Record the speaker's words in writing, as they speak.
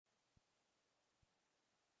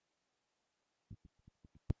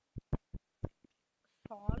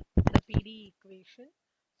PDE equation.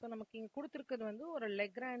 So நமக்கு இங்கே கொடுத்துருக்கிறது வந்து ஒரு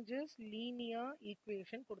Lagranges linear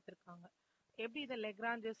equation கொடுத்துருக்காங்க. எப்படி இதை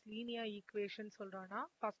Lagranges linear equation சொல்றோம்னா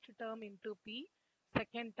first term into P,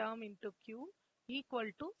 second term into Q equal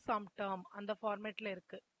to some term அந்த ஃபார்மேட்ல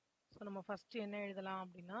இருக்கு. ஸோ நம்ம ஃபர்ஸ்ட் என்ன எழுதலாம்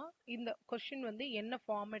அப்படின்னா இந்த கொஸ்டின் வந்து என்ன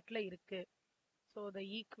ஃபார்மேட்ல இருக்கு. So the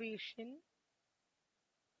equation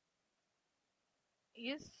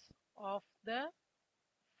is of the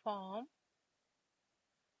form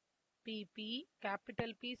PP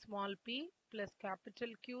capital P small p plus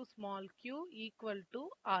capital Q small q equal to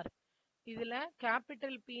R. இதுல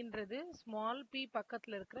capital Pன்றது small p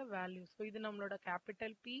பக்கத்துல இருக்கிற வேல்யூ. ஸோ இது நம்மளோட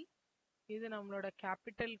capital P, இது நம்மளோட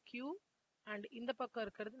capital Q and இந்த பக்கம்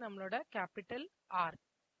இருக்கிறது நம்மளோட capital R.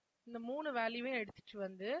 இந்த மூணு வேல்யூவே எடுத்துட்டு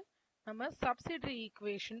வந்து நம்ம subsidiary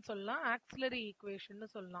equation சொல்லலாம், auxiliary equation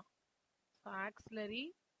சொல்லலாம். Auxiliary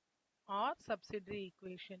or subsidiary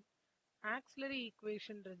equation. Auxiliary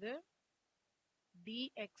equation ன்றது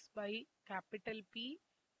dx by capital P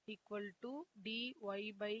equal to dy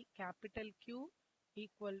by capital Q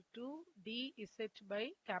equal to dz by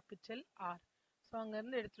capital R. So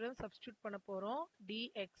அங்கேருந்து எடுத்துகிட்டு வந்து சப்ஸ்டியூட் பண்ண போகிறோம்.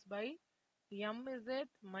 dx by mz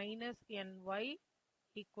minus ny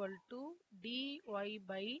equal to dy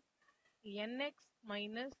by nx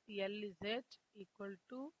minus lz equal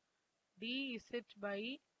to dz by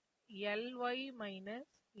ly minus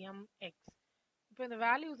mx. இப்போ இந்த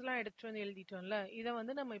வேல்யூஸ்லாம் எடுத்துட்டு வந்து எழுதிட்டோம்ல, இதை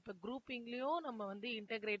வந்து நம்ம இப்போ குரூப்பிங்லேயும் நம்ம வந்து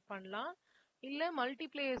இன்டெகிரேட் பண்ணலாம், இல்லை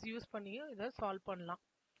மல்டிப்ளேயர்ஸ் யூஸ் பண்ணியும் இதை சால்வ் பண்ணலாம்.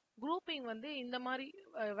 குரூப்பிங் வந்து இந்த மாதிரி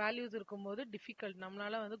வேல்யூஸ் இருக்கும்போது டிஃபிகல்ட்,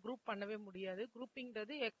 நம்மளால வந்து குரூப் பண்ணவே முடியாது.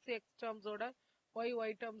 குரூப்பிங்கிறது எக்ஸ் டேர்ம்ஸோட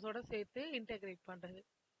ஒய் டேர்ம்ஸோட சேர்த்து இன்டெகிரேட் பண்ணுறது.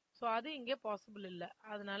 ஸோ அது இங்கே பாசிபிள் இல்லை.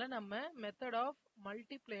 அதனால நம்ம மெத்தட் ஆஃப்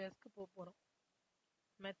மல்டிப்ளேயர்ஸ்க்கு போகிறோம்.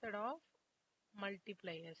 Method of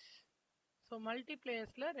மல்டிப்ளேயர்ஸ். ஸோ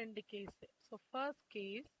மல்டிப்ளேயர்ஸில் ரெண்டு கேஸ். ஸோ ஃபர்ஸ்ட்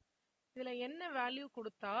கேஸ், இதில் என்ன வேல்யூ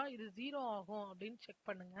கொடுத்தா இது 0 ஆகும் அப்படின்னு செக்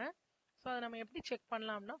பண்ணுங்க. ஸோ அதை நம்ம எப்படி செக்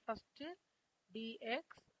பண்ணலாம்னா first dx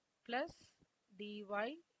plus dy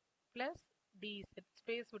plus dz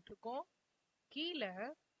space விட்டுருக்கோம். கீழே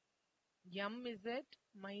mz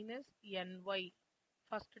minus ny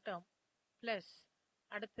first term plus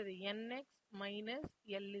அடுத்தது nx minus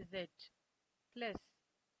lz plus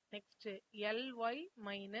next ly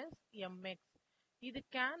minus mx. இது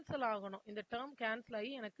கேன்சல் ஆகணும், இந்த டேர்ம் கேன்சல் ஆகி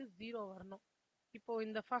எனக்கு 0 வரணும். இப்போ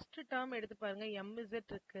இந்த ஃபர்ஸ்ட் டேர்ம் எடுத்து பாருங்க, mz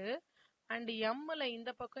இருக்கு அண்ட் mல இந்த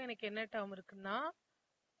பக்கம் எனக்கு என்ன டேர்ம் இருக்குன்னா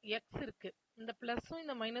x இருக்கு. இந்த பிளஸும்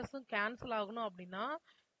இந்த மைனஸும் கேன்சல் ஆகணும் அப்படின்னா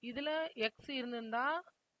இதுல x இருந்திருந்தா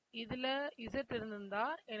இதுல z இருந்திருந்தா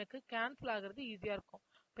எனக்கு கேன்சல் ஆகுறது ஈஸியா இருக்கும்.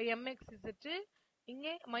 இப்போ mx z இங்க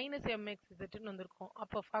மைனஸ் mx zன்னு வந்திருக்கும்.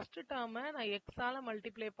 அப்போ ஃபர்ஸ்ட் டேர்மை நான் x-ஆல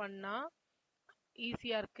மல்டிப்ளை பண்ணா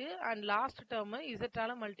ஈஸியா இருக்கு அண்ட் லாஸ்ட் டேர்மை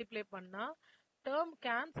z-ஆல மல்டிப்ளை பண்ணா டேர்ம்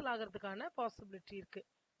கேன்சல் ஆகிறதுக்கான பாசிபிலிட்டி இருக்கு.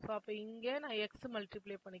 ஸோ அப்போ இங்கே நான் x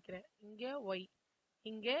மல்டிப்ளை பண்ணிக்கிறேன், இங்கே y,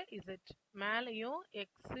 இங்கே z, மேலேயும்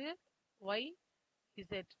x y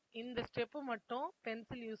z. இந்த ஸ்டெப்பு மட்டும்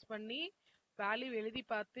பென்சில் யூஸ் பண்ணி வேல்யூ எழுதி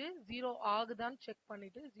பார்த்து 0 ஆகுதான்னு செக்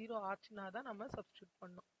பண்ணிட்டு 0 ஆச்சுன்னா தான் நம்ம சப்ஸ்டியூட்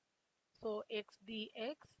பண்ணோம். So x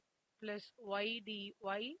dx plus y dy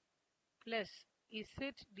plus z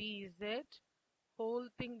dz whole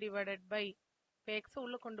thing divided by, இப்போ x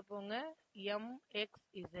உள்ள கொண்டு போங்க,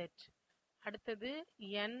 mxz, அடுத்தது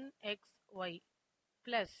nxy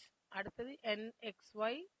plus அடுத்தது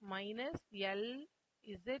nxy minus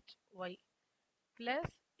lzy plus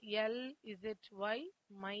lzy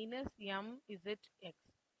minus mzx.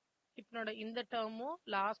 இப்போட இந்த டேர்மும்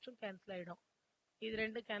லாஸ்ட்டும் கேன்சல் ஆகிடும். இது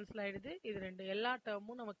ரெண்டு கேன்சல் ஆகிடுது, இது ரெண்டு எல்லா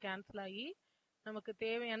டேர்மும் நமக்கு கேன்சல் ஆகி நமக்கு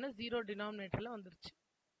தேவையான 0 டினாமினேட்டரில் வந்துருச்சு.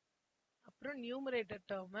 அப்புறம் நியூமரேட்டர்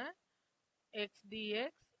டேர்மை x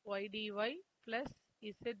dx y dy plus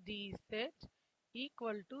z dz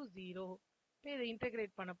equal to 0. இப்போ இதை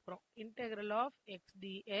இன்டெகிரேட் பண்ண போகிறோம். Integral of x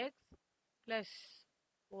dx plus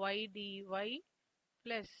y dy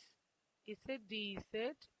plus z dz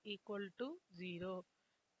equal to 0.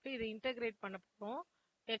 இப்போ இதை இன்டெகிரேட் பண்ண போகிறோம்.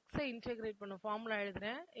 எக்ஸை இன்டெகிரேட் பண்ண ஃபார்முலா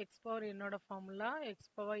எழுதுறேன். எக்ஸ் பவர் என்னோட formula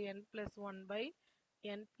X power n plus 1 by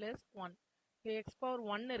n plus 1. இப்போ எக்ஸ் பவர்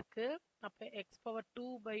 1 இருக்கு, அப்போ X power 2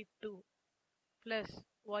 by 2 plus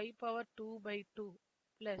y power 2 by 2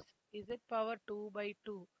 plus z power 2 by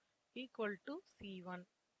 2 equal to c1.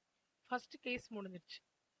 First case முடிஞ்சிருச்சு.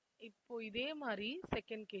 இப்போ இதே மாதிரி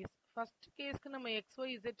செகண்ட் கேஸ். ஃபர்ஸ்ட் கேஸ்க்கு நம்ம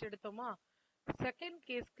xyz எடுத்தோமா, second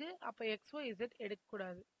கேஸ்க்கு அப்போ xyz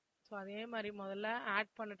எடுக்கக்கூடாது. ஸோ அதே மாதிரி முதல்ல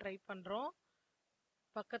ஆட் பண்ண ட்ரை பண்ணுறோம்,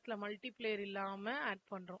 பக்கத்தில் மல்டிப்ளேயர் இல்லாமல் ஆட்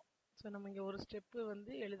பண்ணுறோம். ஸோ நம்ம இங்கே ஒரு ஸ்டெப்பு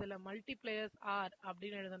வந்து எழுதலை, மல்டிப்ளேயர்ஸ் ஆர்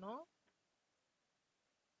அப்படின்னு எழுதணும்.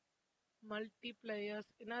 multipliers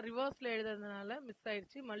நான் ரிவர்ஸ்ல எழுதுறதுனால மிஸ்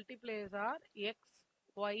ஆயிடுச்சு. multipliers are x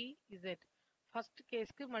y z. First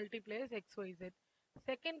கேஸ்க்கு multipliers x y z.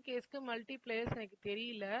 Second கேஸ்க்கு multipliers எனக்கு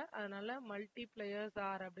தெரியல, அதனால multipliers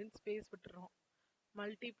are அப்படின்னு ஸ்பேஸ் விட்டுறோம்.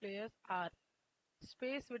 multipliers are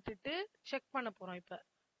ஸ்பேஸ் விட்டுட்டு செக் பண்ண போறோம் இப்ப.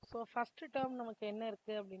 ஸோ ஃபர்ஸ்ட் டேர்ம் நமக்கு என்ன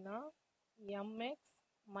இருக்கு அப்படின்னா mx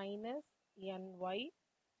minus ny,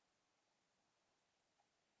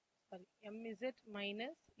 sorry, mz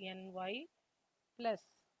minus ny plus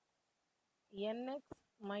nx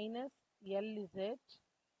minus lz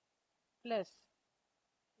plus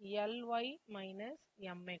ly minus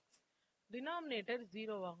mx. Denominator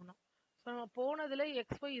 0 ஆகணும். ஸோ நம்ம போனதுல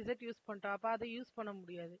xy z யூஸ் பண்ணிட்டோம், அப்போ அதை யூஸ் பண்ண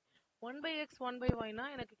முடியாது. 1/x 1/yனா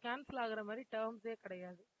எனக்கு கேன்சல் ஆகுற மாதிரி டேர்ம்ஸே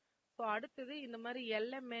கிடையாது. ஸோ அடுத்தது இந்த மாதிரி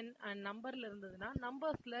எல்எம்என் அண்ட் நம்பர்ல இருந்ததுன்னா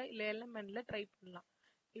நம்பர்ஸ்ல இல்லை எல்எம்என்ல ட்ரை பண்ணலாம்.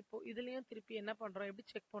 இப்போ இதுலயும் திருப்பி என்ன பண்றோம், எப்படி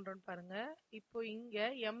செக் பண்றோம்னு பாருங்க. இப்போ இங்க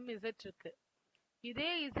mz இருக்கு, இதே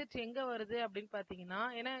z எங்க வருது அப்படின்னு பாத்தீங்கன்னா,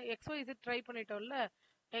 ஏன்னா xyz ட்ரை பண்ணிட்டோம்ல,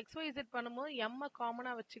 xyz பண்ணும்போது m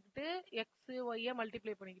காமனா வச்சுக்கிட்டு x y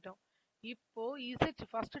மல்டிப்ளை பண்ணிக்கிட்டோம். இப்போ z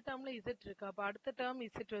ஃபர்ஸ்ட் டேர்ம்ல z இருக்கு, அப்ப அடுத்த டேர்ம்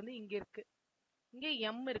z வந்து இங்க இருக்கு, இங்க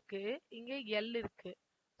m இருக்கு, இங்க l இருக்கு.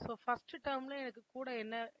 ஸோ ஃபர்ஸ்ட் டேர்ம்ல எனக்கு கூட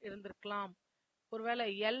என்ன இருந்திருக்கலாம், ஒருவேளை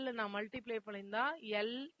l நான் மல்டிப்ளை பண்ணியிருந்தா l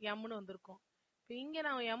mன்னு வந்திருக்கும். இப்போ இங்க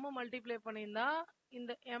நான் m மல்டிப்ளை பண்ணியிருந்தா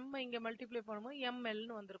இந்த m இங்க மல்டிப்ளை பண்ணும்போது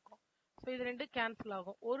mlன்னு வந்திருக்கும். ஸோ இது ரெண்டு கேன்சல்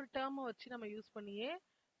ஆகும். ஒரு டேர்மை வச்சு நம்ம யூஸ் பண்ணியே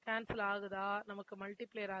கேன்சல் ஆகுதா, நமக்கு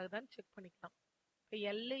மல்டிப்ளையர் ஆகுதான்னு செக் பண்ணிக்கலாம். இப்போ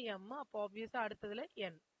எல் எம், அப்போ ஆப்வியஸா அடுத்ததுல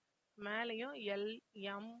n, மேலேயும் எல்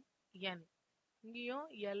எம் என், இங்கேயும்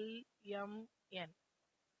எல் எம் என்.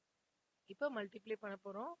 இப்போ மல்டிப்ளை பண்ண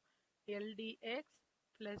போறோம். ldx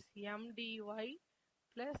plus mdy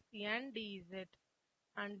plus ndz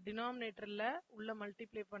and டினாமினேட்டர்ல உள்ள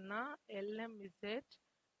மல்டிப்ளை பண்ணா lmz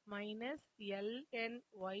minus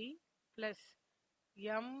lny plus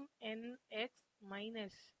mnx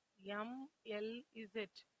minus mlz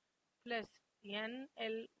plus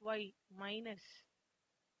nly minus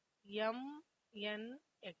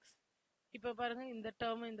mnx. இப்ப பாருங்க, இந்த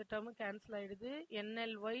டேர்ம் கேன்சல் ஆயிடுது.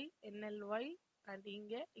 nly அண்ட்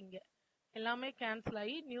இங்க எல்லாமே கேன்சல்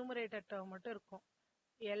ஆகி நியூமரேட்டர் டேர்ம் மட்டும் இருக்கும்.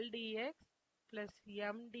 ldx plus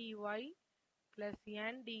mdy plus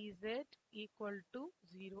ndz equal to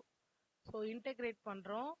 0. So integrate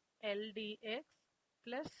பண்றோம். ldx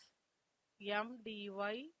plus mdy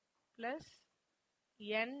plus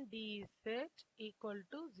ndz equal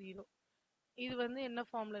to 0. இது வந்து என்ன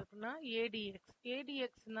ஃபார்ம்ல இருக்குன்னா adx.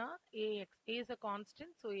 adxனா ax, a is a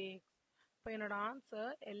constant, so ax. இப்போ என்னோட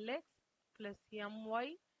answer lx plus my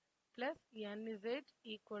plus nz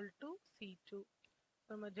equal to c2.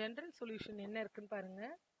 நம்ம general solution என்ன இருக்குன்னு பாருங்க.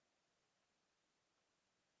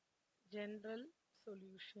 General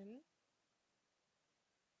solution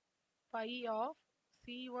pi of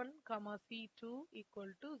c1 c2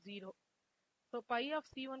 equal to 0. So pi of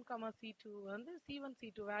c1 c2 வந்து c1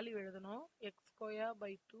 c2 value எழுதணும். x square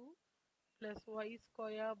by 2 plus y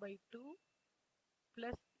square by 2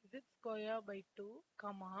 plus z square by 2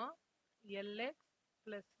 comma lx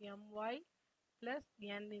plus my plus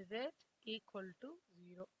nz equal to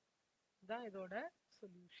 0. தான் இதோட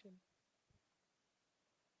solution.